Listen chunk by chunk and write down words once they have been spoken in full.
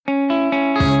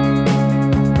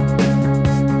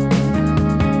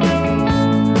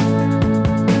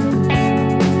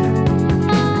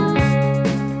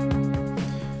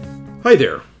Hi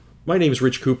there. My name is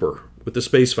Rich Cooper with the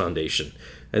Space Foundation,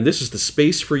 and this is the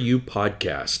Space for You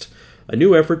podcast, a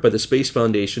new effort by the Space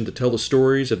Foundation to tell the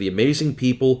stories of the amazing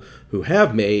people who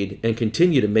have made and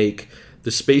continue to make the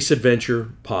space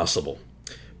adventure possible.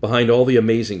 Behind all the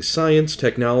amazing science,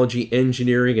 technology,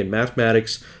 engineering, and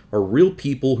mathematics are real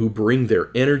people who bring their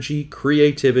energy,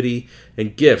 creativity,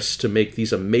 and gifts to make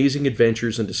these amazing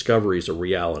adventures and discoveries a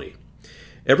reality.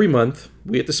 Every month,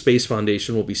 we at the Space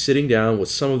Foundation will be sitting down with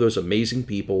some of those amazing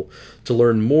people to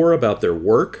learn more about their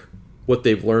work, what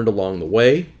they've learned along the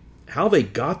way, how they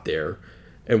got there,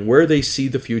 and where they see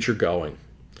the future going.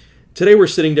 Today we're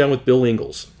sitting down with Bill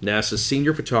Ingalls, NASA's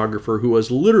senior photographer who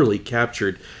has literally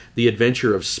captured the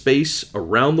adventure of space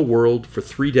around the world for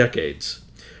 3 decades.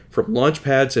 From launch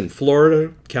pads in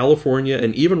Florida, California,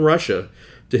 and even Russia,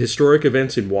 to historic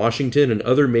events in Washington and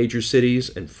other major cities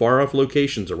and far-off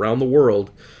locations around the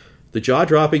world, the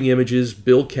jaw-dropping images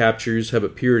Bill captures have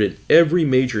appeared in every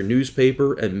major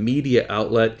newspaper and media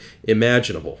outlet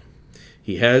imaginable.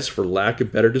 He has, for lack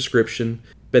of better description,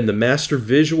 been the master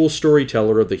visual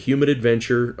storyteller of the human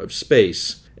adventure of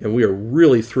space, and we are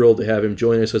really thrilled to have him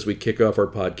join us as we kick off our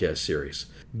podcast series.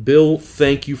 Bill,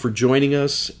 thank you for joining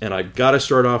us, and I've got to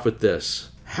start off with this.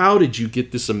 How did you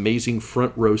get this amazing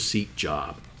front row seat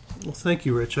job? Well, thank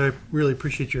you, Rich. I really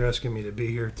appreciate you asking me to be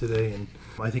here today. And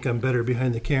I think I'm better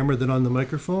behind the camera than on the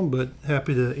microphone, but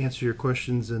happy to answer your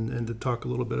questions and to talk a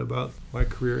little bit about my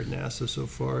career at NASA so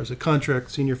far as a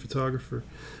contract senior photographer.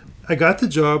 I got the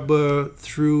job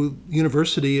through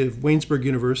University of Waynesburg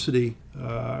University.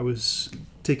 I was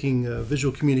taking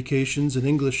visual communications and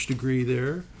English degree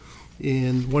there.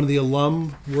 And one of the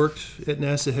alum worked at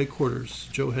NASA headquarters,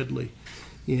 Joe Headley.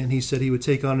 And he said he would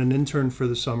take on an intern for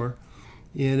the summer.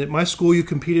 And at my school, you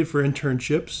competed for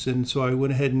internships, and so I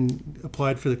went ahead and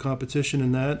applied for the competition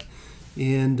in that,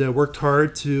 and worked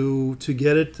hard to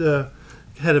get it.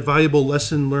 Had a valuable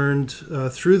lesson learned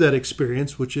through that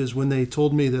experience, which is when they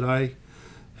told me that I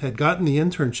had gotten the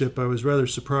internship, I was rather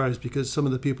surprised because some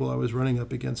of the people I was running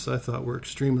up against I thought were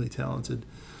extremely talented.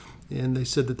 And they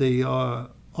said that they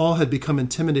all had become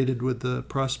intimidated with the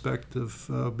prospect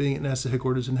of being at NASA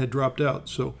headquarters and had dropped out.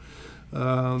 So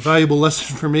valuable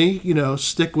lesson for me,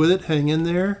 stick with it, hang in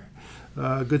there.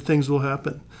 Good things will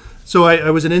happen. So I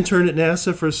was an intern at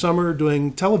NASA for a summer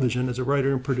doing television as a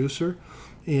writer and producer,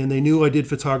 and they knew I did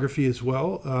photography as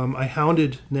well. I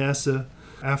hounded NASA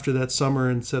after that summer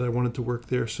and said I wanted to work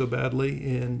there so badly,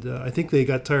 and I think they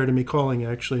got tired of me calling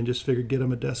actually and just figured get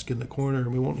them a desk in the corner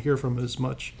and we won't hear from them as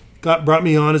much. Brought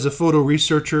me on as a photo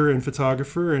researcher and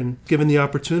photographer and given the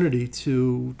opportunity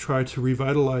to try to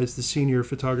revitalize the senior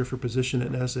photographer position at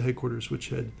NASA headquarters, which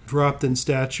had dropped in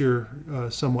stature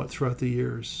somewhat throughout the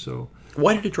years. So,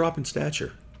 why did it drop in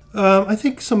stature? I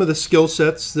think some of the skill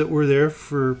sets that were there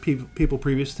for people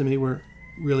previous to me were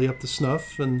really up to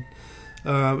snuff, and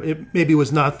it maybe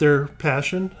was not their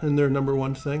passion and their number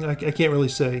one thing. I can't really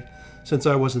say since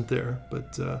I wasn't there,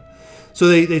 but... So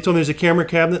they told me there's a camera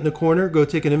cabinet in the corner, go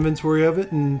take an inventory of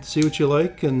it and see what you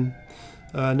like. And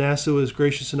NASA was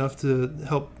gracious enough to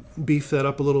help beef that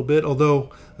up a little bit.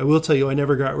 Although I will tell you, I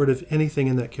never got rid of anything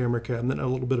in that camera cabinet. I'm a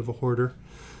little bit of a hoarder.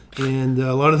 And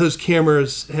a lot of those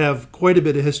cameras have quite a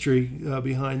bit of history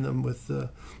behind them with the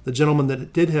gentleman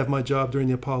that did have my job during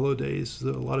the Apollo days.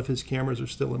 A lot of his cameras are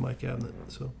still in my cabinet.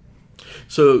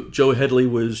 So Joe Headley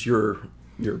was your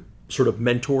sort of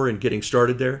mentor in getting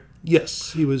started there?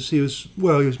 Yes, he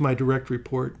was my direct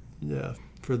report,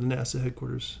 for the NASA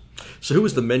headquarters. So who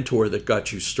was the mentor that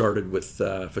got you started with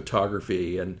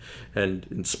photography and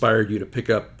inspired you to pick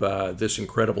up this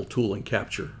incredible tool and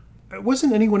capture? It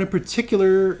wasn't anyone in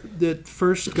particular that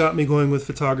first got me going with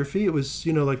photography. It was,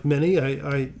 like many,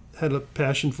 I had a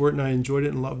passion for it and I enjoyed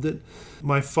it and loved it.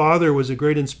 My father was a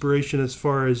great inspiration as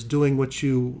far as doing what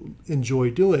you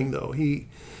enjoy doing, though. He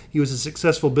was a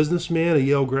successful businessman, a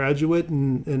Yale graduate,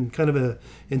 and kind of an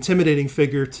intimidating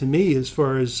figure to me as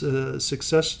far as a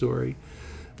success story.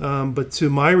 But to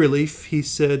my relief, he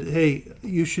said, hey,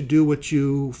 you should do what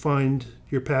you find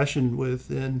your passion with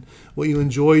and what you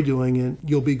enjoy doing, and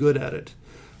you'll be good at it.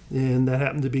 And that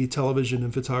happened to be television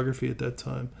and photography at that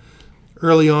time.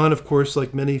 Early on, of course,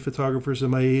 like many photographers of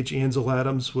my age, Ansel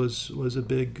Adams was a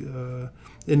big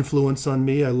influence on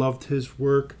me. I loved his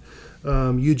work.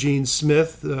 Eugene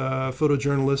Smith,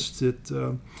 photojournalist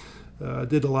that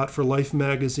did a lot for Life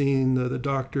magazine, the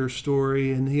Doctor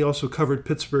story, and he also covered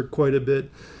Pittsburgh quite a bit.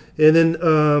 And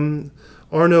then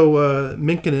Arno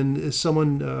Minkinen is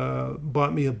someone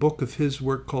bought me a book of his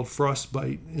work called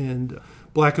Frostbite, and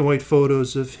black and white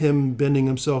photos of him bending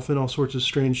himself in all sorts of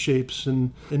strange shapes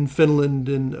and in Finland,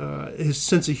 and his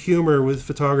sense of humor with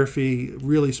photography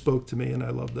really spoke to me, and I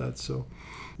love that. So,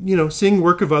 seeing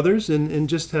work of others and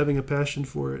just having a passion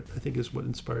for it, I think is what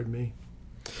inspired me.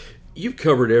 You've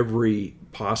covered every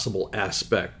possible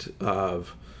aspect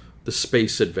of the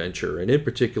space adventure, and in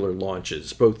particular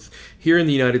launches, both here in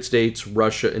the United States,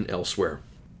 Russia, and elsewhere.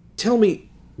 Tell me,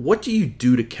 what do you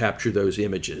do to capture those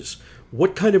images?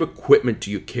 What kind of equipment do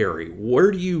you carry?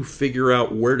 Where do you figure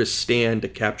out where to stand to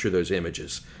capture those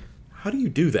images? How do you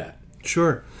do that?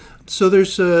 Sure. So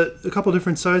there's a couple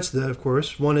different sides to that, of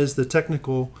course. One is the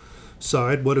technical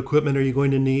side. What equipment are you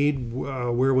going to need?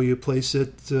 Where will you place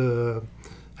it?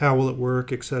 How will it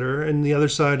work, et cetera? And the other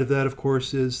side of that, of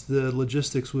course, is the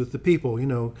logistics with the people,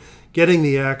 getting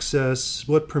the access,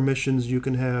 what permissions you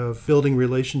can have, building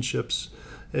relationships.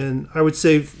 And I would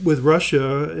say with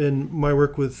Russia and my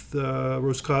work with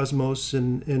Roscosmos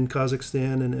in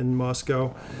Kazakhstan and in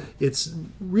Moscow, it's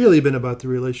really been about the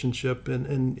relationship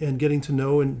and getting to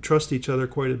know and trust each other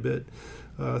quite a bit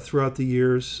throughout the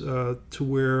years to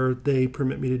where they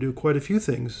permit me to do quite a few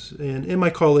things. And my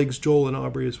colleagues, Joel and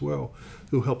Aubrey as well,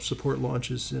 who help support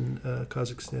launches in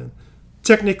Kazakhstan.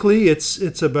 Technically,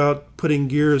 it's about putting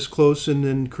gear as close and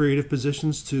in creative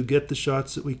positions to get the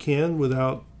shots that we can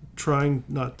without trying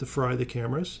not to fry the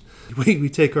cameras. We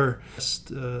take our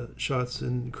best shots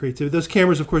in creativity. Those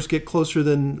cameras, of course, get closer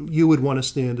than you would want to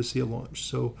stand to see a launch.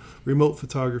 So remote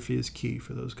photography is key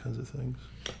for those kinds of things.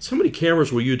 So how many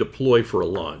cameras will you deploy for a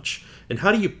launch? And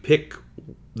how do you pick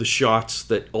the shots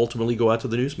that ultimately go out to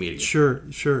the news media? Sure.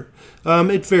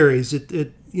 It varies.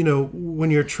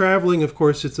 When you're traveling, of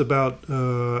course, it's about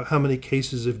how many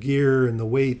cases of gear and the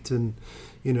weight and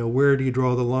where do you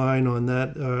draw the line on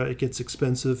that? It gets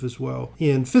expensive as well.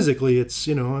 And physically, it's,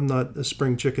 I'm not a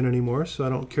spring chicken anymore, so I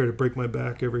don't care to break my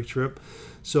back every trip.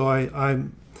 So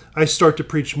I start to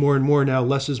preach more and more now,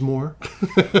 less is more.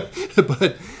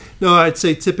 But no, I'd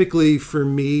say typically for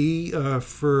me,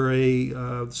 for a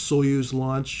Soyuz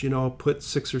launch, I'll put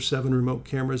 6 or 7 remote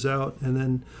cameras out, and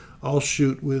then I'll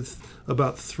shoot with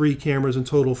about 3 cameras in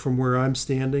total from where I'm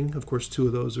standing. Of course, 2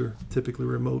 of those are typically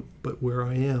remote, but where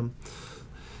I am.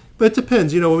 But it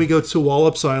depends. When we go to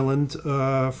Wallops Island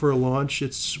for a launch,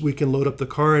 we can load up the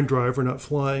car and drive. We're not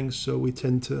flying, so we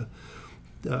tend to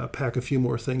pack a few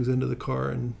more things into the car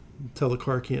and tell the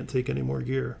car can't take any more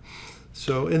gear.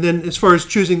 So, and then as far as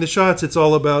choosing the shots, it's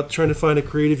all about trying to find a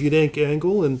creative, unique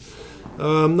angle. And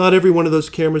not every one of those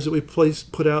cameras that we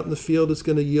put out in the field is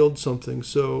going to yield something.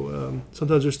 So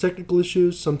sometimes there's technical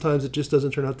issues. Sometimes it just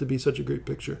doesn't turn out to be such a great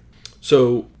picture.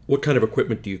 So what kind of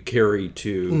equipment do you carry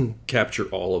to capture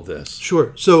all of this?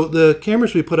 Sure. So the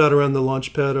cameras we put out around the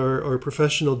launch pad are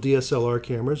professional DSLR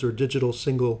cameras, or digital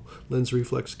single lens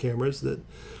reflex cameras that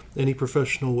any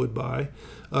professional would buy.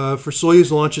 For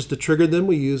Soyuz launches, to trigger them,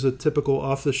 we use a typical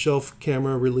off-the-shelf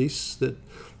camera release that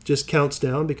just counts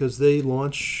down because they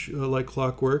launch like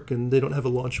clockwork and they don't have a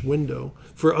launch window.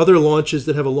 For other launches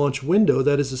that have a launch window,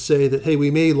 that is to say that, hey,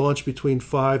 we may launch between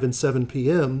 5 and 7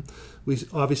 p.m., we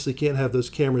obviously can't have those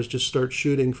cameras just start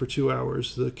shooting for 2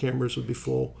 hours. The cameras would be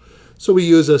full. So we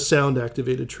use a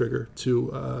sound-activated trigger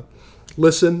to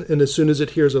listen, and as soon as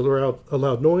it hears a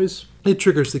loud noise, it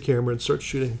triggers the camera and starts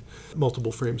shooting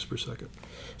multiple frames per second.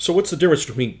 So what's the difference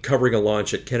between covering a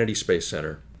launch at Kennedy Space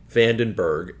Center,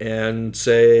 Vandenberg, and,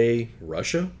 say,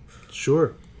 Russia?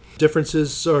 Sure.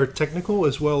 Differences are technical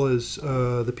as well as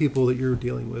the people that you're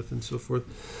dealing with and so forth.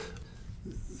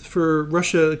 For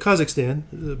Russia, Kazakhstan,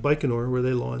 Baikonur, where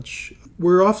they launch,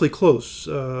 we're awfully close.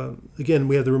 Again,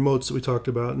 we have the remotes that we talked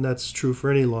about, and that's true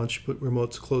for any launch, but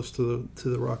remotes close to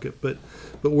the rocket. But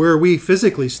where we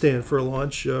physically stand for a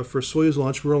launch, for Soyuz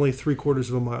launch, we're only 3/4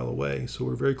 of a mile away, so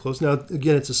we're very close. Now,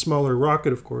 again, it's a smaller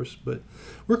rocket, of course, but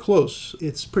we're close.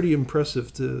 It's pretty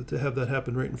impressive to have that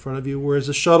happen right in front of you, whereas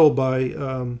a shuttle, by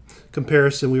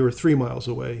comparison, we were 3 miles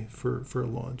away for a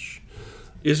launch.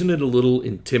 Isn't it a little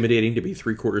intimidating to be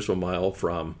 3/4 of a mile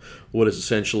from what is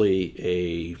essentially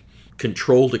a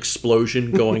controlled explosion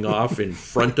going off in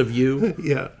front of you?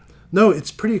 Yeah. No,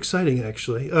 it's pretty exciting,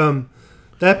 actually.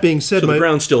 That being said... So the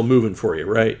ground's still moving for you,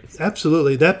 right?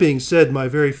 Absolutely. That being said, my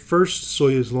very first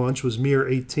Soyuz launch was Mir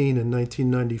 18 in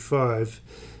 1995,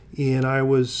 and I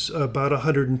was about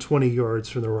 120 yards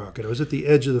from the rocket. I was at the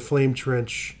edge of the flame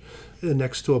trench,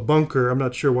 next to a bunker. I'm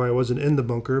not sure why I wasn't in the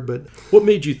bunker, but What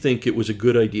made you think it was a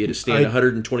good idea to stand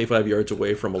 125 yards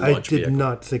away from a launch I did vehicle?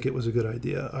 not think it was a good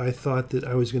idea. I thought that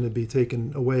I was going to be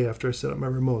taken away after I set up my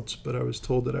remotes, but I was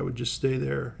told that I would just stay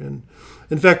there. And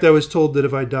in fact, I was told that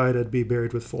if I died, I'd be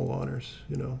buried with full honors.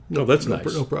 Oh, that's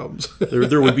nice. No problems.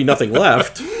 There would be nothing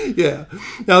left. Yeah.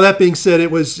 Now that being said,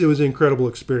 it was an incredible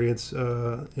experience.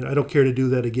 I don't care to do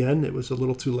that again. It was a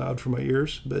little too loud for my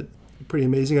ears, but pretty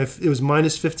amazing. It was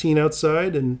minus 15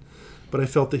 outside, but I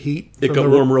felt the heat. It got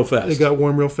warm real fast. It got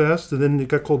warm real fast, and then it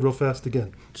got cold real fast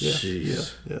again. Yeah,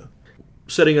 Jeez. Yeah.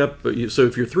 Setting up, so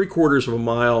if you're 3/4 of a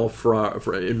mile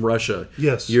in Russia,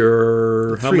 yes,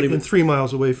 you're how many? 3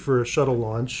 miles away for a shuttle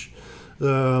launch.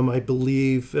 I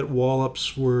believe at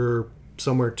Wallops we're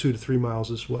somewhere 2 to 3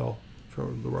 miles as well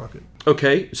from the rocket.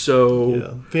 Okay, so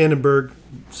Yeah, Vandenberg,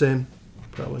 same,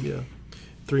 probably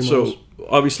 3 miles. So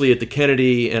obviously at the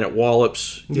Kennedy and at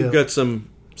Wallops, you've Yeah. got some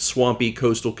swampy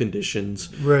coastal conditions.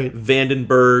 Right.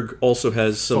 Vandenberg also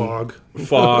has some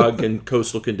fog and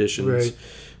coastal conditions. Right.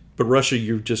 But Russia,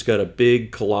 you've just got a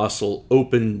big, colossal,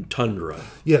 open tundra.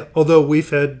 Yeah, although we've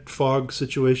had fog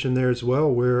situation there as well,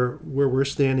 where we're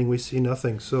standing, we see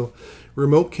nothing. So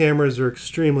remote cameras are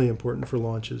extremely important for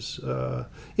launches.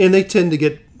 And they tend to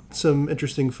get some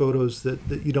interesting photos that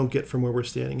you don't get from where we're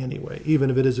standing anyway,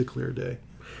 even if it is a clear day.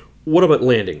 What about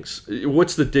landings?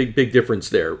 What's the big difference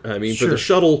there? I mean, Sure. for the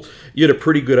shuttle, you had a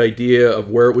pretty good idea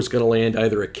of where it was going to land,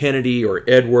 either at Kennedy or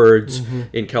Edwards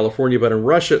in California. But in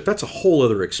Russia, that's a whole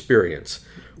other experience.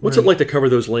 What's it like to cover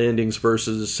those landings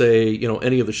versus, say,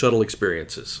 any of the shuttle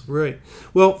experiences? Right.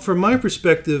 Well, from my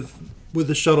perspective, with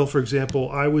the shuttle, for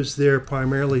example, I was there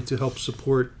primarily to help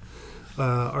support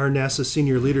our NASA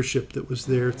senior leadership that was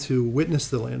there to witness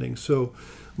the landing. So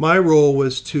my role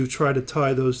was to try to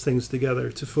tie those things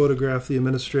together, to photograph the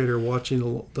administrator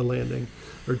watching the landing,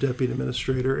 or deputy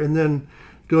administrator, and then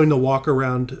doing the walk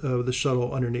around the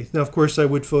shuttle underneath. Now, of course, I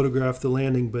would photograph the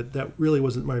landing, but that really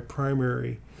wasn't my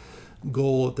primary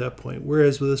goal at that point.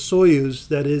 Whereas with a Soyuz,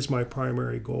 that is my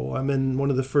primary goal. I'm in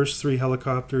one of the first 3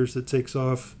 helicopters that takes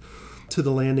off to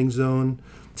the landing zone.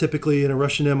 Typically in a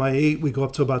Russian Mi-8, we go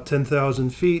up to about 10,000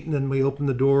 feet, and then we open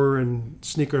the door and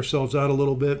sneak ourselves out a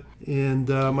little bit. And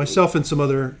myself and some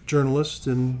other journalists,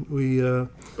 and we...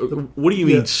 What do you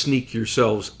mean sneak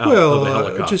yourselves out of a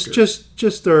helicopter?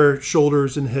 Just our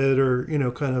shoulders and head are,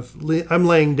 kind of... I'm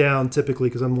laying down typically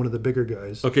because I'm one of the bigger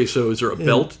guys. Okay, so is there a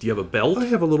belt? Do you have a belt? I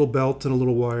have a little belt and a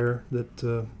little wire that...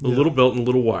 A little belt and a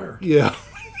little wire. Yeah.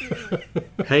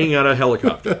 Hanging out of a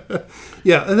helicopter.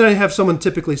 Yeah, and then I have someone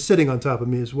typically sitting on top of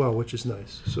me as well, which is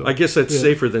nice. So I guess that's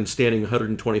safer than standing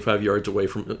 125 yards away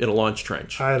in a launch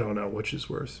trench. I don't know which is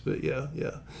worse, but yeah.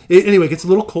 Anyway, it gets a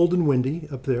little cold and windy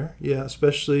up there. Yeah,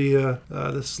 especially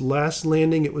this last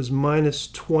landing, it was minus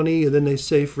 20, and then they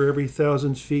say for every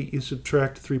 1,000 feet you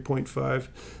subtract 3.5.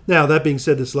 Now, that being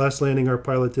said, this last landing, our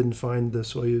pilot didn't find the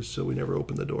Soyuz, so we never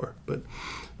opened the door. But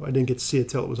I didn't get to see it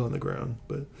till it was on the ground.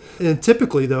 And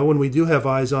typically, though, when we do have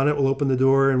eyes on it, we'll open the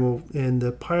door and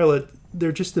the pilot,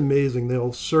 they're just amazing.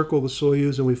 They'll circle the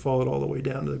Soyuz and we follow it all the way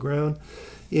down to the ground.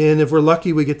 And if we're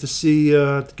lucky, we get to see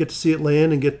it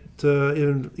land, and get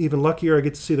even luckier, I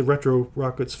get to see the retro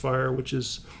rockets fire, which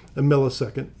is a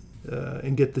millisecond,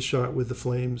 and get the shot with the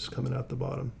flames coming out the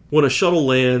bottom. When a shuttle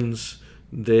lands,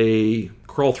 they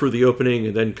crawl through the opening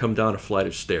and then come down a flight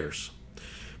of stairs.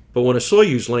 But when a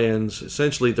Soyuz lands,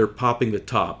 essentially they're popping the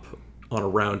top on a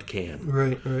round can.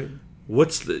 Right.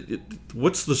 What's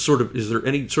the sort of, is there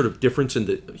any sort of difference in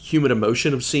the human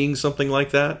emotion of seeing something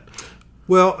like that?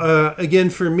 Well, again,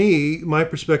 for me, my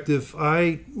perspective,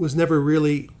 I was never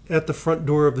really at the front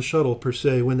door of the shuttle per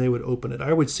se when they would open it.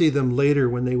 I would see them later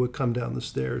when they would come down the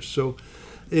stairs. So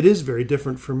it is very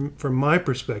different from my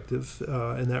perspective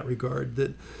in that regard,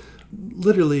 that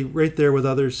literally right there with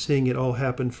others seeing it all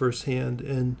happen firsthand.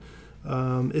 And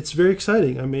it's very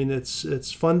exciting. I mean,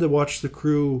 it's fun to watch the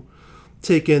crew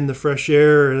take in the fresh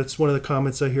air. And it's one of the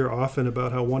comments I hear often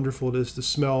about how wonderful it is to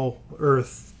smell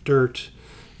earth, dirt,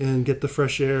 and get the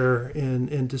fresh air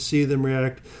and to see them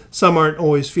react. Some aren't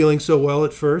always feeling so well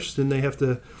at first, and they have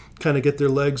to kind of get their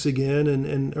legs again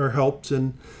and are helped.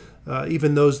 And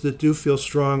even those that do feel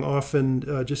strong,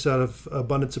 often just out of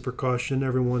abundance of precaution,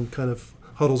 everyone kind of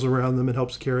huddles around them and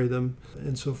helps carry them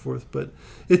and so forth. But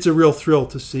it's a real thrill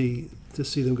to see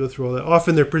them go through all that.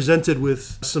 Often they're presented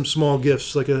with some small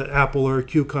gifts like an apple or a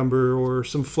cucumber or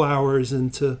some flowers,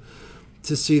 and to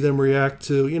see them react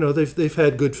to, they've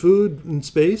had good food in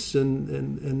space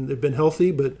and they've been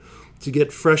healthy, but to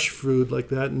get fresh food like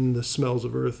that and the smells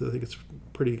of Earth, I think it's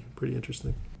pretty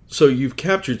interesting. So you've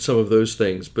captured some of those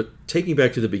things, but taking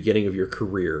back to the beginning of your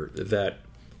career,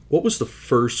 what was the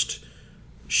first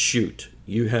shoot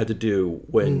you had to do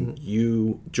when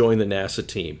you joined the NASA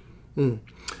team?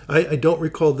 I don't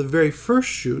recall the very first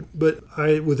shoot, but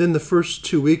within the first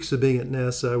 2 weeks of being at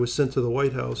NASA, I was sent to the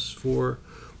White House for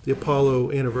the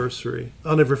Apollo anniversary.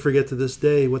 I'll never forget to this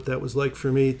day what that was like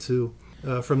for me to,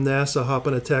 from NASA, hop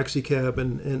on a taxi cab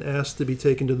and ask to be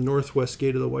taken to the northwest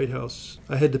gate of the White House.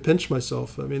 I had to pinch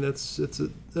myself. I mean,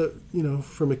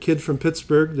 from a kid from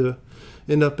Pittsburgh to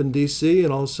end up in D.C.,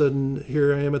 and all of a sudden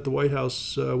here I am at the White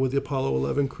House with the Apollo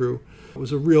 11 crew. It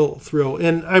was a real thrill.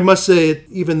 And I must say,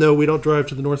 even though we don't drive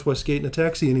to the Northwest Gate in a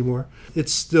taxi anymore,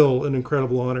 it's still an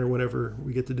incredible honor whenever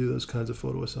we get to do those kinds of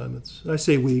photo assignments. I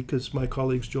say we because my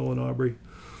colleagues Joel and Aubrey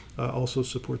also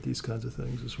support these kinds of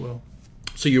things as well.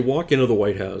 So you walk into the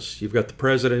White House, you've got the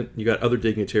president, you've got other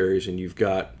dignitaries, and you've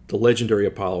got the legendary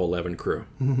Apollo 11 crew.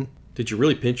 Mm-hmm. Did you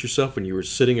really pinch yourself when you were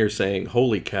sitting there saying,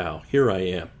 holy cow, here I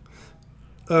am?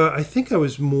 I think I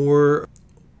was more,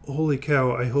 holy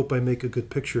cow, I hope I make a good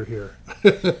picture here.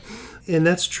 And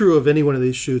that's true of any one of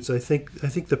these shoots. I think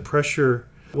the pressure,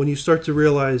 when you start to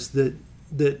realize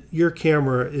that your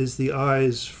camera is the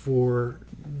eyes for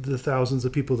the thousands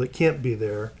of people that can't be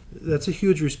there, that's a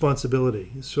huge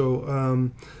responsibility.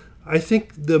 So I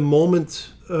think the moment,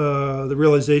 the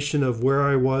realization of where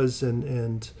I was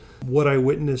and what I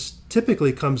witnessed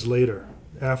typically comes later,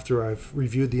 after I've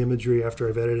reviewed the imagery, after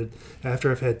I've edited, after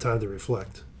I've had time to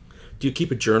reflect. Do you keep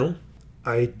a journal?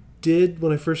 I did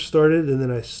when I first started, and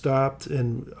then I stopped,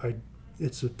 and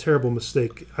it's a terrible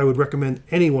mistake. I would recommend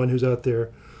anyone who's out there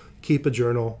keep a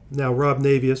journal. Now, Rob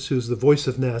Navius, who's the voice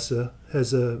of NASA,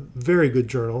 has a very good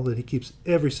journal that he keeps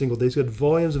every single day. He's got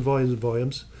volumes and volumes and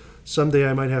volumes. Someday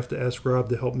I might have to ask Rob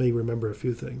to help me remember a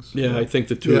few things. Yeah, I think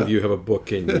the two of you have a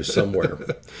book in you somewhere.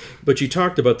 But you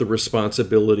talked about the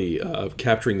responsibility of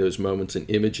capturing those moments in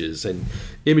images, and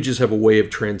images have a way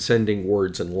of transcending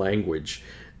words and language.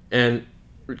 And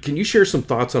can you share some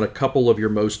thoughts on a couple of your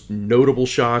most notable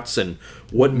shots and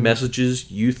what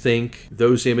messages you think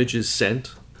those images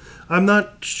sent? I'm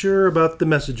not sure about the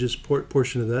messages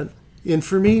portion of that. And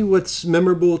for me, what's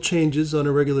memorable changes on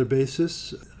a regular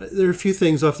basis. There are a few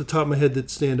things off the top of my head that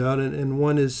stand out, and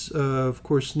one is, of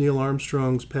course, Neil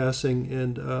Armstrong's passing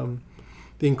and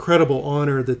the incredible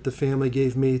honor that the family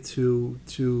gave me to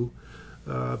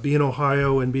be in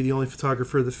Ohio and be the only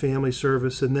photographer of the family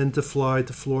service, and then to fly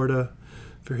to Florida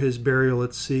for his burial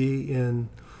at sea, and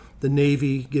the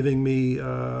Navy giving me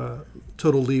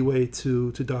total leeway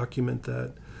to document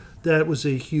that. That was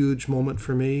a huge moment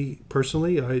for me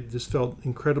personally. I just felt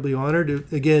incredibly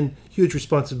honored. Again, huge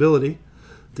responsibility.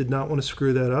 Did not want to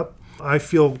screw that up. I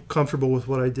feel comfortable with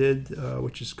what I did,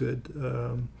 which is good.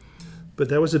 But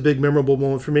that was a big, memorable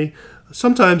moment for me.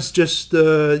 Sometimes just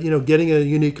getting a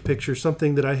unique picture,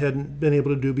 something that I hadn't been able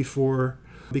to do before,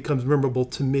 becomes memorable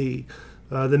to me.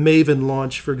 The Maven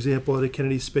launch, for example, at the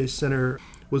Kennedy Space Center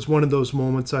was one of those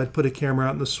moments. I'd put a camera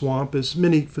out in the swamp, as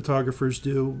many photographers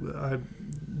do.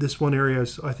 This one area,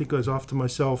 I think I was off to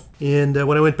myself. And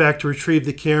when I went back to retrieve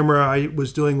the camera, I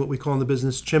was doing what we call in the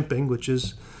business chimping, which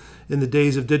is in the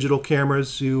days of digital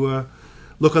cameras, you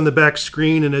look on the back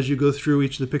screen, and as you go through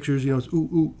each of the pictures, it's ooh,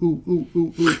 ooh, ooh, ooh,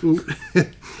 ooh, ooh,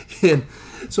 ooh. And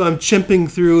so I'm chimping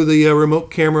through the remote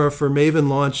camera for Maven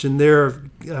launch, and there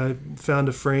I found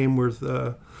a frame with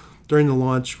during the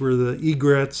launch where the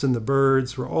egrets and the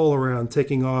birds were all around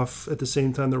taking off at the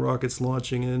same time the rocket's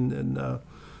launching, and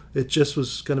it just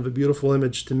was kind of a beautiful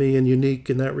image to me and unique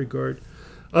in that regard.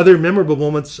 Other memorable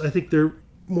moments, I think they're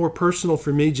more personal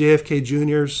for me. JFK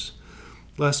Jr.'s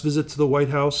last visit to the White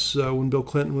House when Bill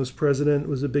Clinton was president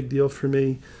was a big deal for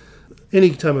me.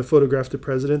 Anytime I photographed the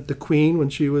president, the Queen, when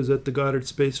she was at the Goddard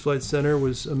Space Flight Center,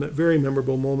 was a very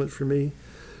memorable moment for me.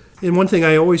 And one thing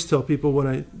I always tell people when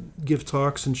I give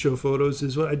talks and show photos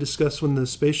is what I discuss when the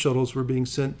space shuttles were being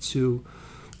sent to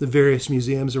the various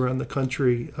museums around the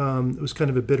country. It was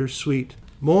kind of a bittersweet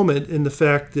moment in the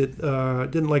fact that I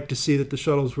didn't like to see that the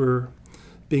shuttles were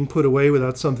being put away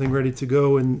without something ready to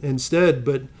go instead.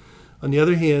 But on the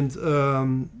other hand,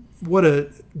 what a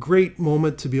great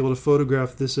moment to be able to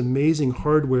photograph this amazing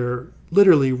hardware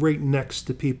literally right next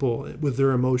to people with their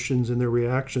emotions and their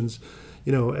reactions.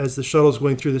 As the shuttle's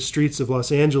going through the streets of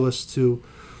Los Angeles, to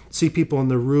see people on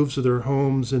the roofs of their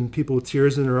homes and people with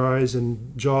tears in their eyes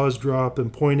and jaws drop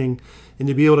and pointing, and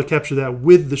to be able to capture that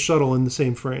with the shuttle in the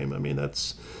same frame. I mean,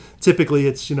 that's typically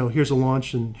it's, here's a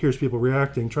launch and here's people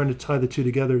reacting. Trying to tie the two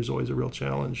together is always a real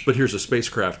challenge. But here's a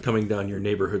spacecraft coming down your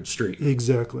neighborhood street.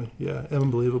 Exactly. Yeah.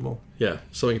 Unbelievable. Yeah.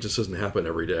 Something that just doesn't happen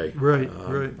every day. Right.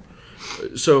 Right.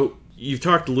 So you've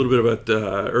talked a little bit about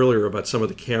earlier about some of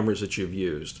the cameras that you've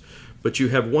used, but you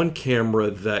have one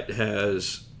camera that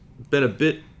has been a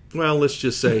bit well, let's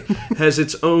just say, has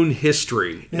its own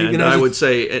history, and I would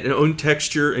say an own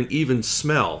texture and even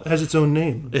smell. It has its own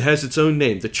name. It has its own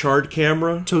name. The Chard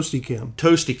camera? Toasty Cam.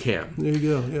 Toasty Cam. There you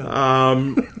go,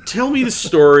 yeah. Tell me the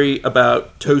story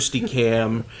about Toasty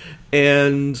Cam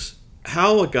and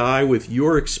how a guy with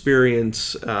your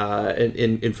experience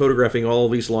in photographing all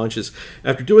of these launches,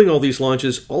 after doing all these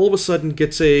launches, all of a sudden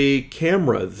gets a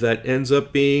camera that ends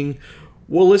up being,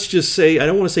 well, let's just say, I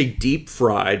don't want to say deep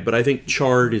fried, but I think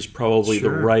charred is probably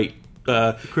the right...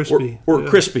 crispy. Or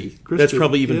crispy. That's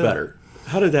probably even better.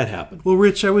 How did that happen? Well,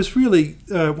 Rich, I was really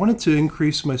wanted to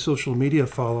increase my social media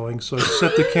following, so I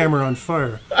set the camera on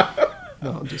fire.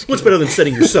 No, I'm just kidding. What's better than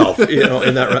setting yourself,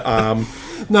 in that...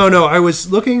 No, I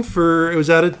was looking for... It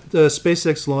was at a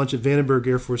SpaceX launch at Vandenberg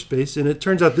Air Force Base, and it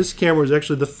turns out this camera was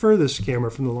actually the furthest camera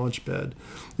from the launch pad.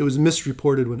 It was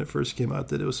misreported when it first came out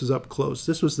that it was up close.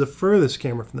 This was the furthest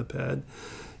camera from the pad.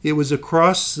 It was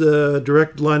across the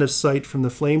direct line of sight from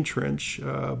the flame trench,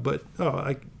 but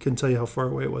I couldn't tell you how far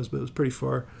away it was, but it was pretty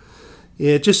far.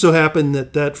 It just so happened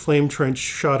that flame trench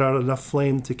shot out enough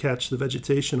flame to catch the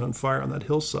vegetation on fire on that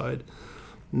hillside.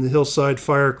 And the hillside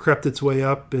fire crept its way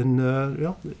up, and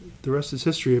the rest is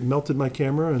history. It melted my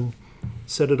camera and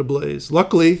set it ablaze.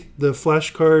 Luckily, the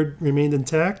flash card remained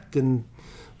intact, and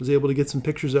was able to get some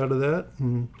pictures out of that.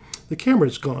 And the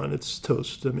camera's gone. It's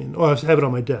toast. I mean, I have it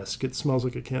on my desk. It smells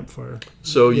like a campfire.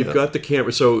 So you've got the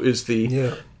camera. So is the...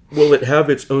 Yeah. Will it have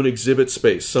its own exhibit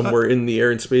space somewhere in the Air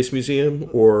and Space Museum,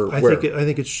 or where? I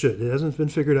think it should. It hasn't been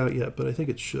figured out yet, but I think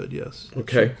it should. Yes.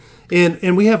 Okay.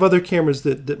 And we have other cameras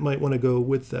that might want to go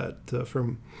with that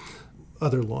from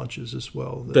other launches as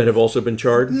well. That have also been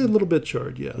charred? Yeah, a little bit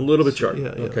charred, yeah. A little bit charred. Yeah.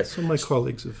 Okay. Some of my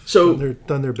colleagues have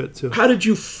done their bit too. How did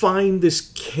you find this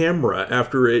camera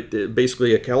after it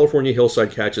basically a California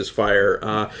hillside catches fire?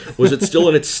 Was it still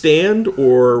in its stand,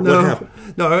 or what happened?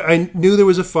 No, I knew there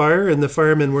was a fire, and the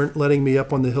firemen weren't letting me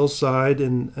up on the hillside,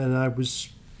 and I was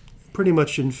pretty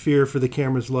much in fear for the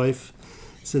camera's life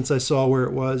since I saw where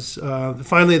it was.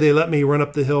 Finally, they let me run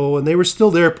up the hill, and they were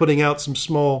still there putting out some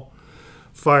small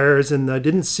fires, and I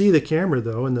didn't see the camera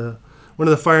though. And one of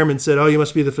the firemen said, "Oh, you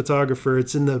must be the photographer.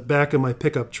 It's in the back of my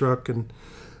pickup truck." And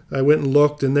I went and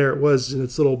looked, and there it was in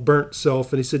its little burnt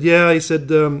self. And he said, "Yeah," he said,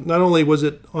 "not only was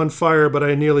it on fire, but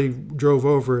I nearly drove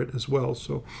over it as well."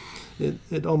 So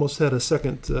it almost had a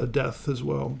second death as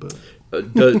well.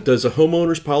 But does a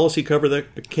homeowner's policy cover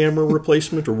that camera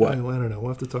replacement, or what? I don't know.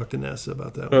 We'll have to talk to NASA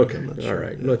about that. Okay, all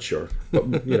right. I'm not sure.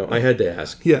 But, I had to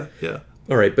ask. Yeah.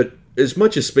 All right, but as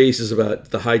much as space is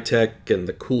about the high tech and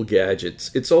the cool gadgets,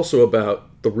 it's also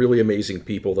about the really amazing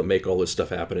people that make all this stuff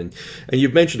happen. And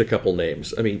you've mentioned a couple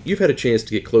names. I mean, you've had a chance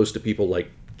to get close to people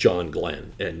like John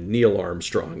Glenn and Neil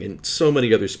Armstrong and so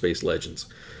many other space legends.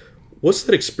 What's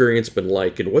that experience been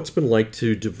like, and what's been like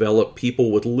to develop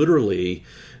people with literally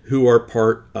who are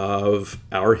part of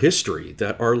our history,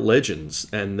 that are legends,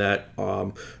 and that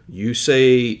you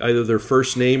say either their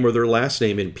first name or their last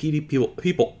name, and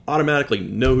people automatically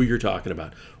know who you're talking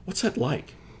about. What's that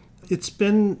like? It's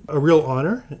been a real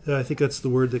honor. I think that's the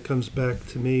word that comes back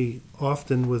to me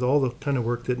often with all the kind of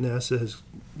work that NASA has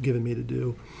given me to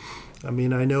do. I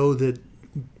mean, I know that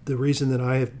the reason that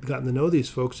I have gotten to know these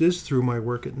folks is through my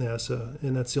work at NASA,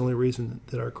 and that's the only reason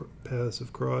that our paths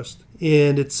have crossed.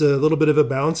 And it's a little bit of a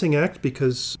balancing act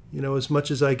because, as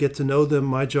much as I get to know them,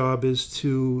 my job is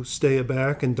to stay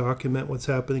aback and document what's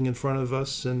happening in front of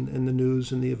us and in the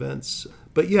news and the events.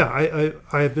 But yeah,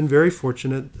 I have been very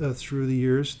fortunate through the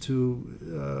years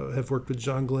to have worked with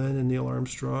John Glenn and Neil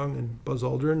Armstrong and Buzz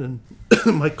Aldrin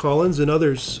and Mike Collins and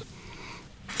others.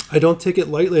 I don't take it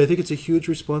lightly. I think it's a huge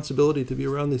responsibility to be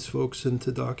around these folks and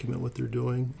to document what they're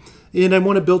doing. And I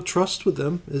want to build trust with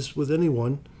them, as with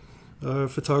anyone.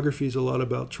 Photography is a lot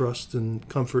about trust and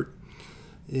comfort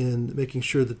and making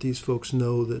sure that these folks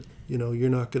know that, you're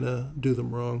not going to do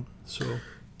them wrong. So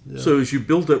as you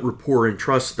build that rapport and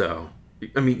trust, though,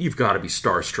 I mean, you've got to be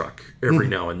starstruck every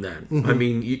now and then. Mm-hmm. I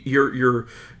mean,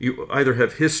 you either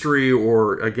have history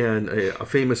or, again, a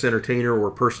famous entertainer or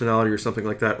personality or something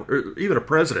like that, or even a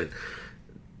president.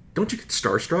 Don't you get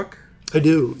starstruck? I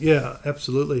do. Yeah,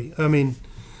 absolutely. I mean,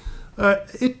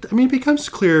 it becomes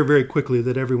clear very quickly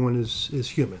that everyone is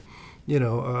human.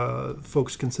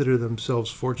 Folks consider themselves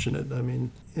fortunate. I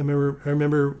mean, I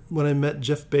remember when I met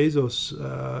Jeff Bezos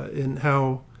and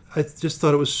how I just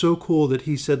thought it was so cool that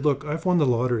he said, "Look, I've won the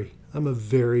lottery. I'm a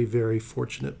very, very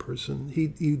fortunate person."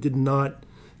 He did not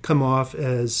come off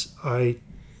as I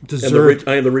deserve.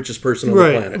 I am the richest person on the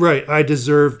planet. Right. I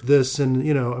deserved this, and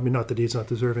not that he's not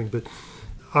deserving, but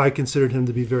I considered him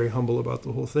to be very humble about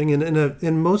the whole thing.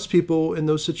 And most people in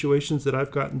those situations that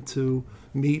I've gotten to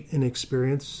meet and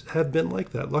experience have been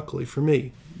like that, luckily for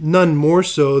me. None more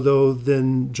so, though,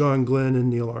 than John Glenn and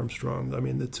Neil Armstrong. I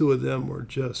mean, the two of them were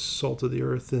just salt of the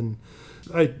earth. And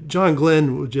John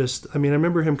Glenn would just, I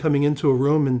remember him coming into a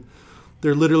room and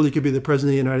there literally could be the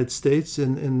President of the United States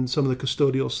and some of the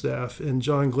custodial staff. And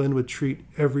John Glenn would treat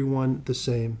everyone the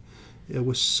same. It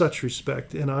was such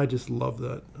respect. And I just loved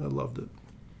that. I loved it.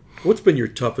 What's been your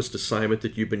toughest assignment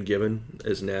that you've been given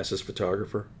as NASA's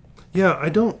photographer? Yeah,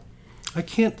 I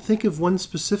can't think of one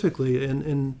specifically.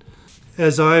 And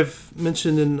as I've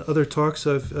mentioned in other talks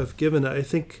I've given, I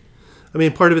think,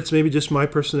 part of it's maybe just my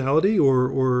personality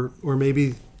or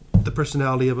maybe the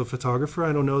personality of a photographer.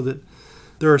 I don't know that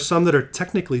there are some that are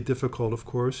technically difficult, of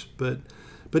course, but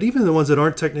even the ones that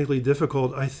aren't technically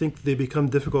difficult, I think they become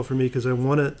difficult for me because I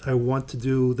want to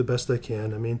do the best I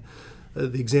can.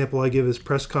 The example I give is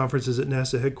press conferences at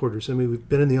NASA headquarters. We've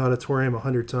been in the auditorium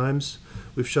 100 times.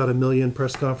 We've shot 1 million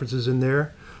press conferences in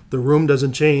there. The room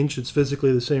doesn't change. It's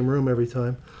physically the same room every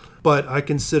time. But I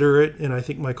consider it, and I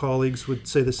think my colleagues would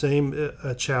say the same,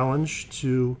 a challenge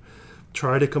to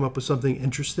try to come up with something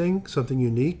interesting, something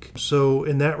unique. So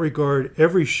in that regard,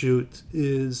 every shoot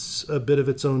is a bit of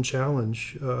its own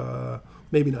challenge.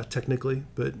 Maybe not technically,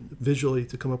 but visually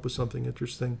to come up with something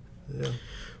interesting. Yeah.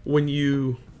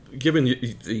 Given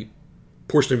the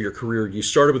portion of your career, you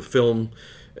started with film,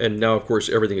 and now, of course,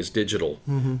 everything is digital.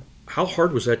 Mm-hmm. How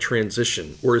hard was that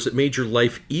transition? Or has it made your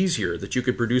life easier that you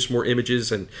could produce more images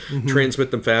and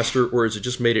transmit them faster? Or has it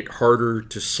just made it harder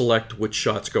to select which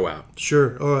shots go out?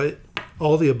 Sure.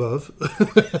 All the above.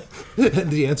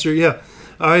 The answer, yeah.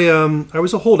 I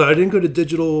was a holdout. I didn't go to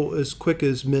digital as quick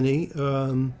as many.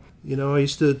 I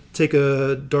used to take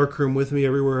a darkroom with me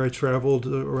everywhere I traveled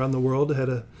around the world. I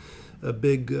had a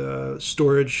big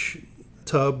storage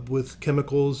tub with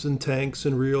chemicals and tanks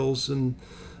and reels and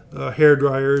hair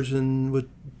dryers, and would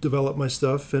develop my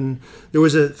stuff. And there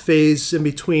was a phase in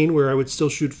between where I would still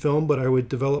shoot film, but I would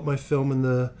develop my film in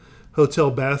the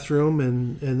hotel bathroom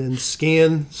and then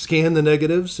scan the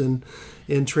negatives and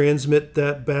transmit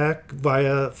that back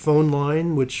via phone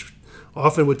line, which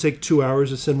often would take 2 hours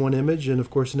to send one image. And of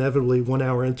course, inevitably 1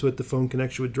 hour into it, the phone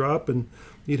connection would drop and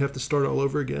you'd have to start all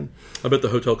over again. I bet the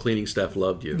hotel cleaning staff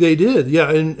loved you. They did,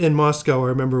 yeah. In Moscow, I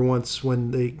remember once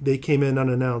when they came in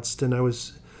unannounced, and I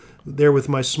was there with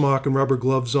my smock and rubber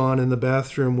gloves on in the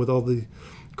bathroom with all the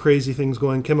crazy things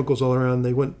going, chemicals all around.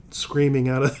 They went screaming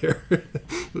out of there.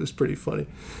 It was pretty funny.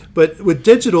 But with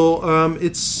digital,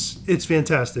 it's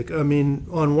fantastic.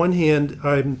 On one hand,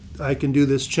 I can do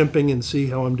this chimping and see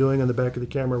how I'm doing on the back of the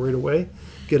camera right away,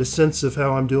 get a sense of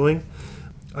how I'm doing.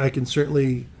 I can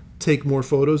certainly take more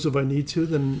photos if I need to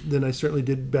than I certainly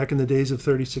did back in the days of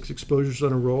 36 exposures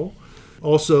on a roll.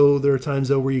 Also, there are times,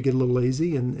 though, where you get a little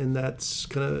lazy, and that's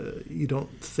kind of, you don't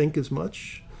think as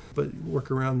much, but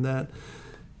work around that.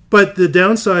 But the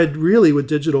downside, really, with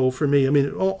digital for me,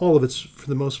 all of it's, for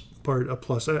the most part, a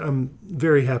plus. I'm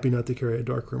very happy not to carry a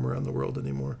darkroom around the world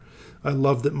anymore. I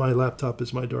love that my laptop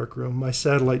is my darkroom. My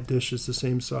satellite dish is the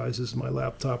same size as my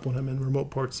laptop when I'm in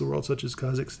remote parts of the world, such as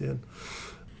Kazakhstan.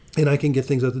 And I can get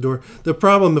things out the door. The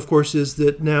problem, of course, is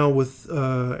that now with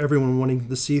everyone wanting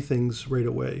to see things right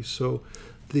away, so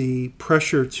the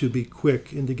pressure to be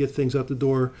quick and to get things out the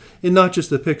door, and not just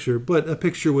a picture, but a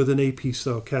picture with an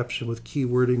AP-style caption with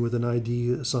keywording with an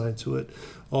ID assigned to it,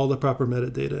 all the proper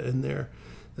metadata in there.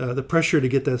 The pressure to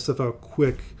get that stuff out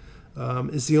quick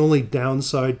is the only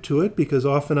downside to it, because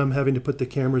often I'm having to put the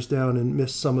cameras down and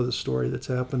miss some of the story that's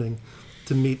happening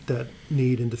to meet that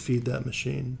need and to feed that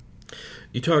machine.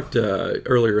 You talked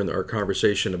earlier in our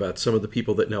conversation about some of the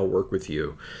people that now work with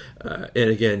you, and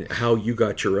again, how you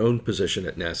got your own position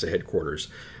at NASA headquarters.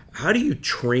 How do you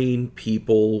train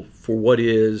people for what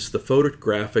is the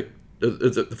photographic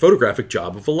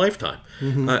job of a lifetime?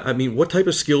 Mm-hmm. What type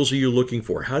of skills are you looking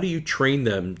for? How do you train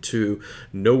them to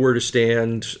know where to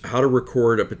stand, how to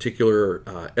record a particular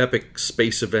epic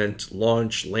space event,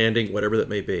 launch, landing, whatever that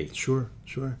may be? Sure.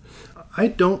 I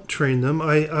don't train them.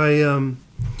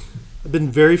 I've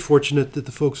been very fortunate that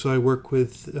the folks I work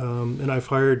with and I've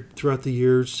hired throughout the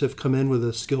years have come in with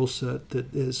a skill set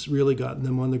that has really gotten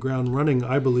them on the ground running,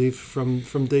 I believe,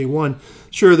 from day one.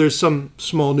 Sure, there's some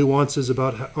small nuances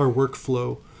about our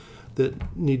workflow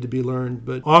that need to be learned,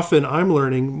 but often I'm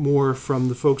learning more from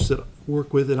the folks that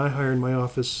work with and I hire in my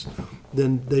office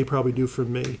than they probably do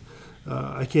from me.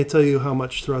 I can't tell you how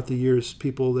much throughout the years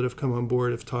people that have come on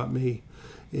board have taught me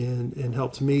and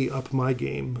helped me up my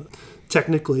game.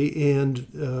 technically and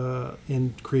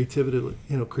creatively.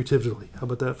 Creatively. How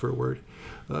about that for a word?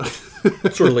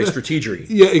 Sort of like strategery.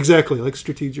 Yeah, exactly, like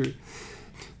strategery.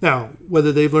 Now,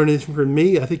 whether they've learned anything from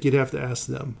me, I think you'd have to ask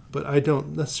them. But I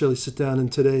don't necessarily sit down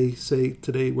and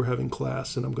today we're having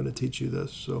class and I'm going to teach you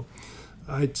this. So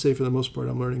I'd say for the most part,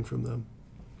 I'm learning from them.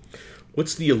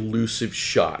 What's the elusive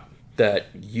shot that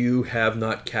you have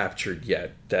not captured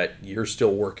yet that you're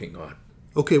still working on?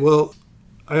 Okay, well,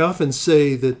 I often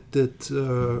say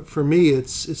that for me,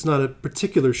 it's not a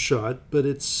particular shot, but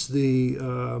it's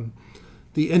the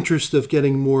interest of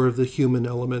getting more of the human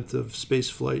element of space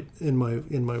flight in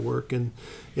my work, and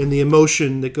the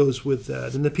emotion that goes with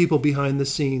that, and the people behind the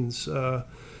scenes.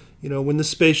 When the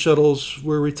space shuttles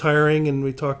were retiring, and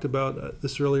we talked about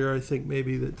this earlier, I think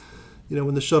maybe that,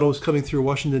 when the shuttle was coming through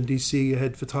Washington, D.C., you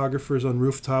had photographers on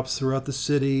rooftops throughout the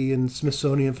city, and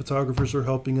Smithsonian photographers were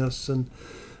helping us. And,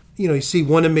 you see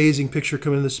one amazing picture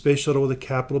coming in the space shuttle with a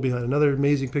Capitol behind, another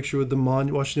amazing picture with the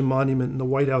Washington Monument and the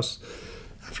White House.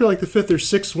 After like the fifth or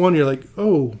sixth one, you're like,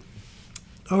 oh,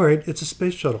 all right, it's a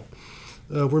space shuttle.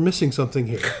 We're missing something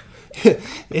here.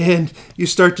 And you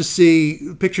start to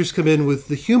see pictures come in with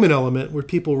the human element where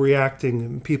people reacting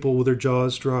and people with their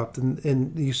jaws dropped.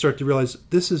 And you start to realize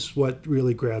this is what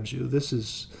really grabs you. This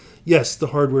is, yes, the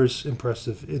hardware's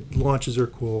impressive. Launches are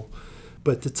cool.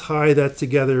 But to tie that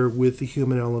together with the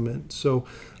human element. So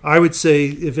I would say,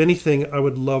 if anything, I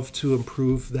would love to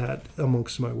improve that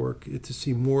amongst my work, to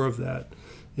see more of that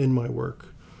in my work.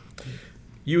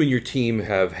 You and your team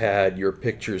have had your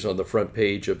pictures on the front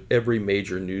page of every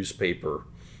major newspaper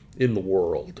in the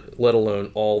world, let alone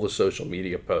all the social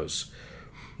media posts.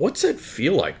 What's it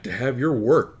feel like to have your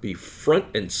work be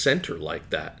front and center like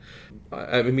that?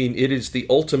 I mean, it is the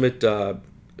ultimate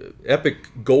epic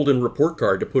golden report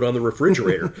card to put on the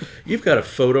refrigerator. You've got a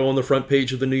photo on the front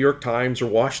page of the New York Times or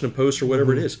Washington Post or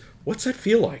whatever it is. What's that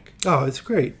feel like? Oh, it's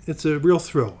great. It's a real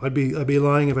thrill. I'd be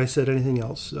lying if I said anything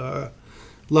else.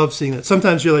 Love seeing that.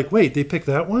 Sometimes you're like, wait, they picked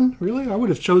that one? Really? I would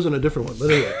have chosen a different one.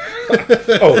 But anyway.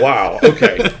 Oh, wow.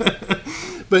 Okay.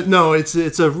 But no, it's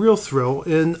a real thrill.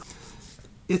 And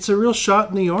it's a real shot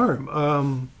in the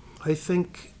arm. I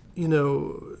think,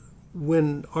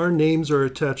 when our names are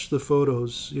attached to the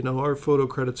photos, our photo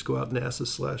credits go out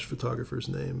NASA/photographer's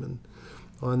name and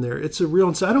on there. It's a real,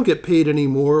 I don't get paid any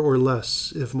more or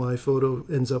less if my photo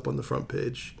ends up on the front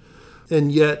page.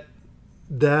 And yet,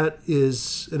 that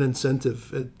is an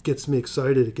incentive. It gets me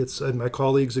excited. It gets my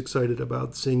colleagues excited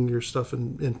about seeing your stuff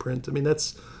in print. I mean,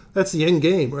 that's the end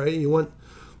game, right? You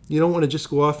don't want to just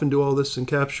go off and do all this and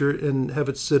capture it and have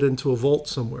it sit into a vault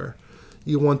somewhere.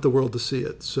 You want the world to see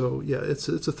it. So yeah, it's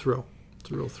a thrill.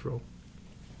 It's a real thrill.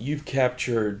 You've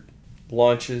captured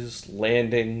launches,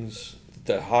 landings,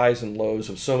 the highs and lows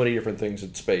of so many different things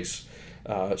in space,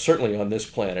 certainly on this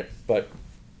planet. But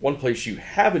one place you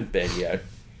haven't been yet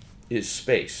is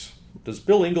space. Does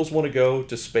Bill Ingalls want to go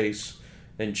to space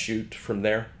and shoot from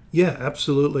there? Yeah,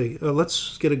 absolutely.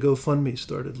 Let's get a GoFundMe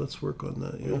started. Let's work on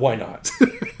that. Yeah. Why not?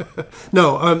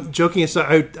 No, joking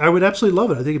aside, I would absolutely love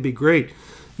it. I think it'd be great.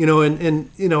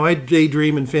 I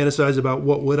daydream and fantasize about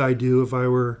what would I do if I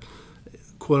were,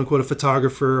 quote unquote, a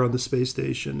photographer on the space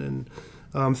station.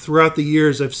 And throughout the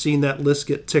years, I've seen that list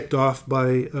get ticked off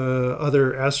by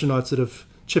other astronauts that have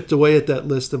chipped away at that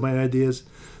list of my ideas.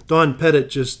 Don Pettit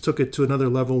just took it to another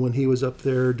level when he was up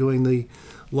there doing the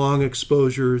long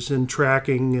exposures and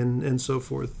tracking and so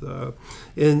forth.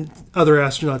 And other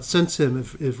astronauts since him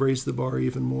have raised the bar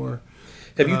even more.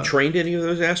 Have you trained any of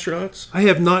those astronauts? I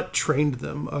have not trained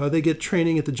them. They get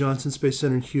training at the Johnson Space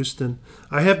Center in Houston.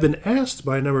 I have been asked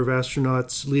by a number of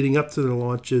astronauts leading up to their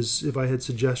launches if I had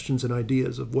suggestions and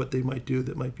ideas of what they might do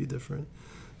that might be different.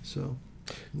 So,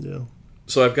 yeah.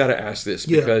 So I've got to ask this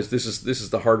because this is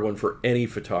the hard one for any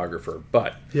photographer.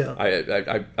 But yeah.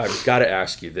 I've got to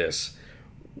ask you this: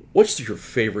 what's your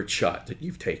favorite shot that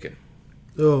you've taken?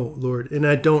 Oh Lord, and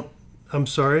I'm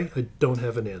sorry, I don't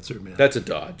have an answer, man. That's a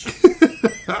dodge.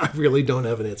 I really don't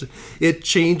have an answer. It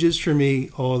changes for me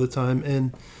all the time,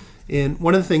 and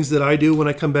one of the things that I do when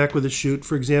I come back with a shoot,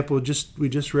 for example, we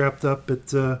just wrapped up at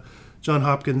Johns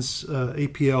Hopkins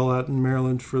APL out in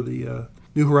Maryland for the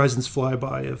New Horizons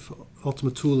flyby of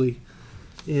Ultima Thule.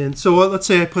 And so let's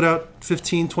say I put out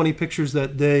 15, 20 pictures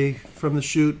that day from the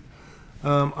shoot.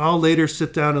 I'll later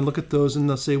sit down and look at those and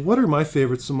they'll say, what are my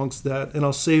favorites amongst that? And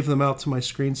I'll save them out to my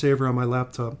screensaver on my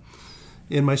laptop.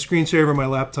 And my screensaver on my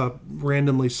laptop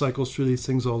randomly cycles through these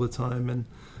things all the time. And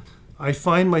I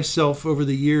find myself over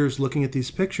the years looking at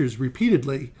these pictures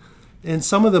repeatedly. And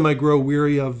some of them I grow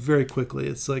weary of very quickly.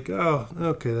 It's like, oh,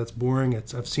 okay, that's boring.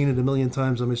 I've seen it a million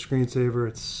times on my screensaver.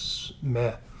 It's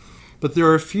meh. But there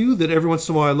are a few that every once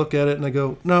in a while I look at it and I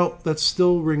go, no, that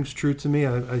still rings true to me.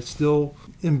 I still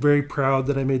am very proud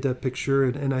that I made that picture.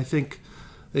 And I think,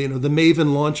 the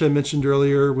Maven launch I mentioned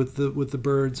earlier with the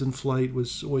birds in flight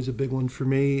was always a big one for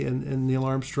me. And Neil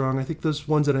Armstrong, I think those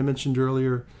ones that I mentioned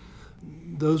earlier,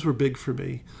 those were big for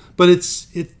me. But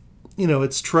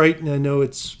it's trite, and I know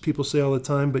people say all the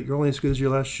time, but you're only as good as your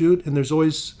last shoot, and there's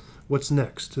always what's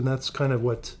next, and that's kind of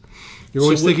what you're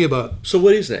always thinking about. So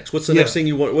what is next? What's the next thing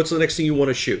you want? What's the next thing you want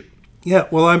to shoot? Yeah,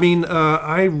 well,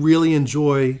 I really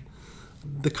enjoy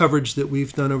the coverage that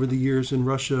we've done over the years in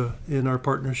Russia in our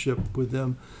partnership with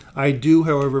them. I do,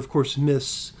 however, of course,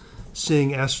 miss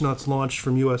seeing astronauts launch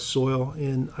from U.S. soil,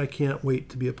 and I can't wait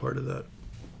to be a part of that.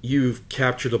 You've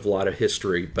captured a lot of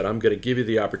history, but I'm going to give you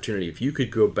the opportunity. If you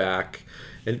could go back,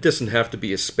 and it doesn't have to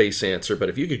be a space answer, but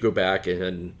if you could go back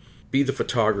and be the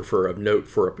photographer of note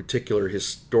for a particular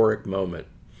historic moment,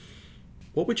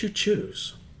 what would you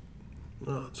choose?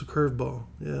 Oh, it's a curveball,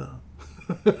 yeah.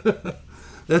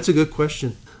 That's a good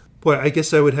question. Boy, I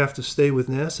guess I would have to stay with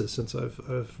NASA since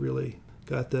I've really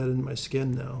got that in my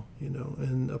skin now,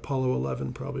 and Apollo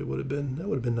 11 probably would have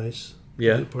been nice.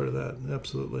 Yeah, be part of that,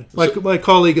 absolutely. My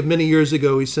colleague of many years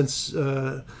ago, he's since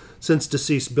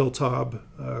deceased, Bill Taub,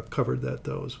 covered that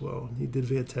though as well. He did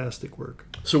fantastic work.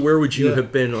 So where would you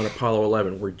have been on Apollo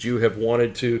 11? Would you have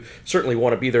wanted to certainly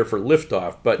want to be there for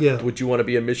liftoff, but would you want to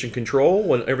be in mission control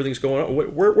when everything's going on?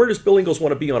 Where does Bill Ingalls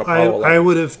want to be on Apollo 11? I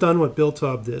would have done what Bill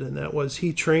Taub did, and that was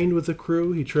he trained with the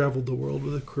crew, he traveled the world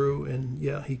with the crew, and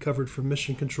he covered from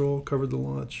mission control, covered the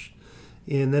launch.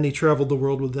 And then he traveled the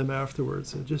world with them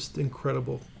afterwards. Just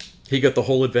incredible. He got the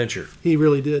whole adventure. He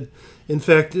really did. In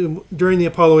fact, during the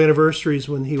Apollo anniversaries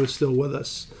when he was still with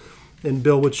us and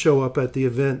Bill would show up at the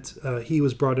event, he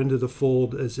was brought into the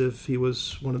fold as if he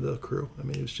was one of the crew. I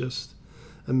mean, it was just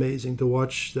amazing to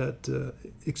watch that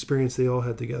experience they all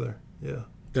had together. Yeah.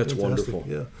 That's fantastic. Wonderful.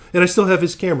 Yeah. And I still have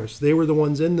his cameras. They were the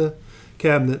ones in the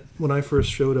cabinet when I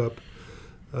first showed up.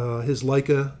 His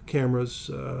Leica cameras...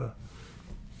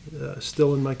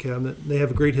 still in my cabinet. They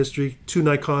have a great history. 2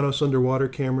 Nikonos underwater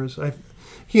cameras.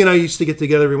 He and I used to get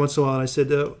together every once in a while, and I said,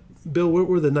 Bill, what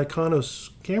were the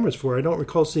Nikonos cameras for? I don't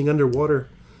recall seeing underwater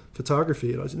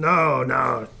photography. And I said,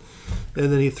 no.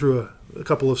 And then he threw a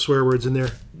couple of swear words in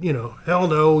there. Hell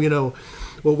no.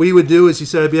 What we would do is, he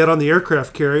said, I'd be out on the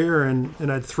aircraft carrier, and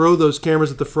I'd throw those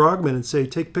cameras at the frogmen and say,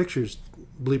 take pictures.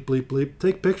 Bleep, bleep, bleep.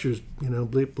 Take pictures.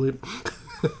 Bleep, bleep.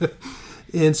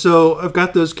 And so I've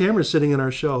got those cameras sitting in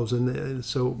our shelves. And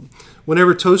so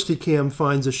whenever Toasty Cam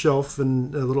finds a shelf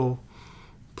and a little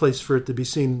place for it to be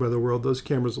seen by the world, those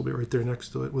cameras will be right there next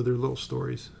to it with their little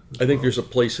stories. I think there's a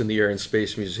place in the Air and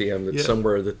Space Museum that's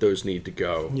somewhere that those need to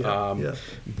go. Yeah.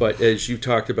 But as you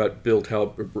talked about Bill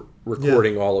Taub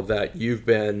recording all of that, you've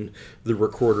been the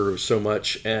recorder of so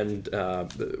much, and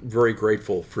very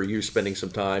grateful for you spending some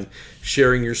time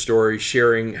sharing your story,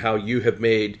 sharing how you have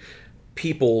made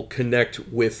people connect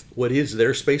with what is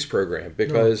their space program,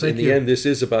 because in the end this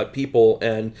is about people,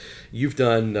 and you've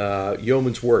done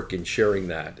yeoman's work in sharing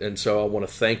that. And so I want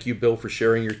to thank you, Bill, for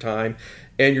sharing your time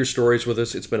and your stories with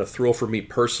us. It's been a thrill for me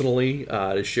personally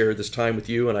to share this time with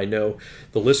you, and I know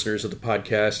the listeners of the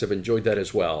podcast have enjoyed that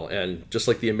as well. And just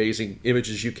like the amazing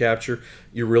images you capture,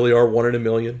 you really are one in a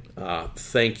million.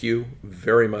 Thank you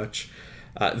very much.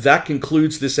 That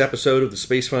concludes this episode of the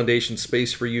Space Foundation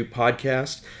Space for You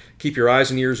podcast. Keep your eyes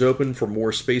and ears open for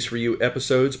more Space for You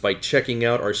episodes by checking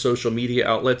out our social media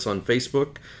outlets on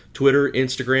Facebook, Twitter,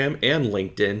 Instagram, and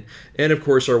LinkedIn, and of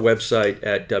course our website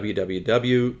at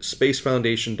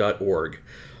www.spacefoundation.org.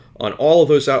 On all of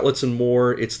those outlets and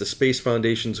more, it's the Space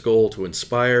Foundation's goal to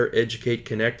inspire, educate,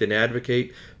 connect, and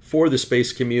advocate for the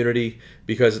space community,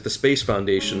 because at the Space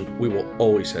Foundation, we will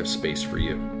always have space for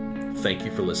you. Thank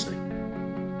you for listening.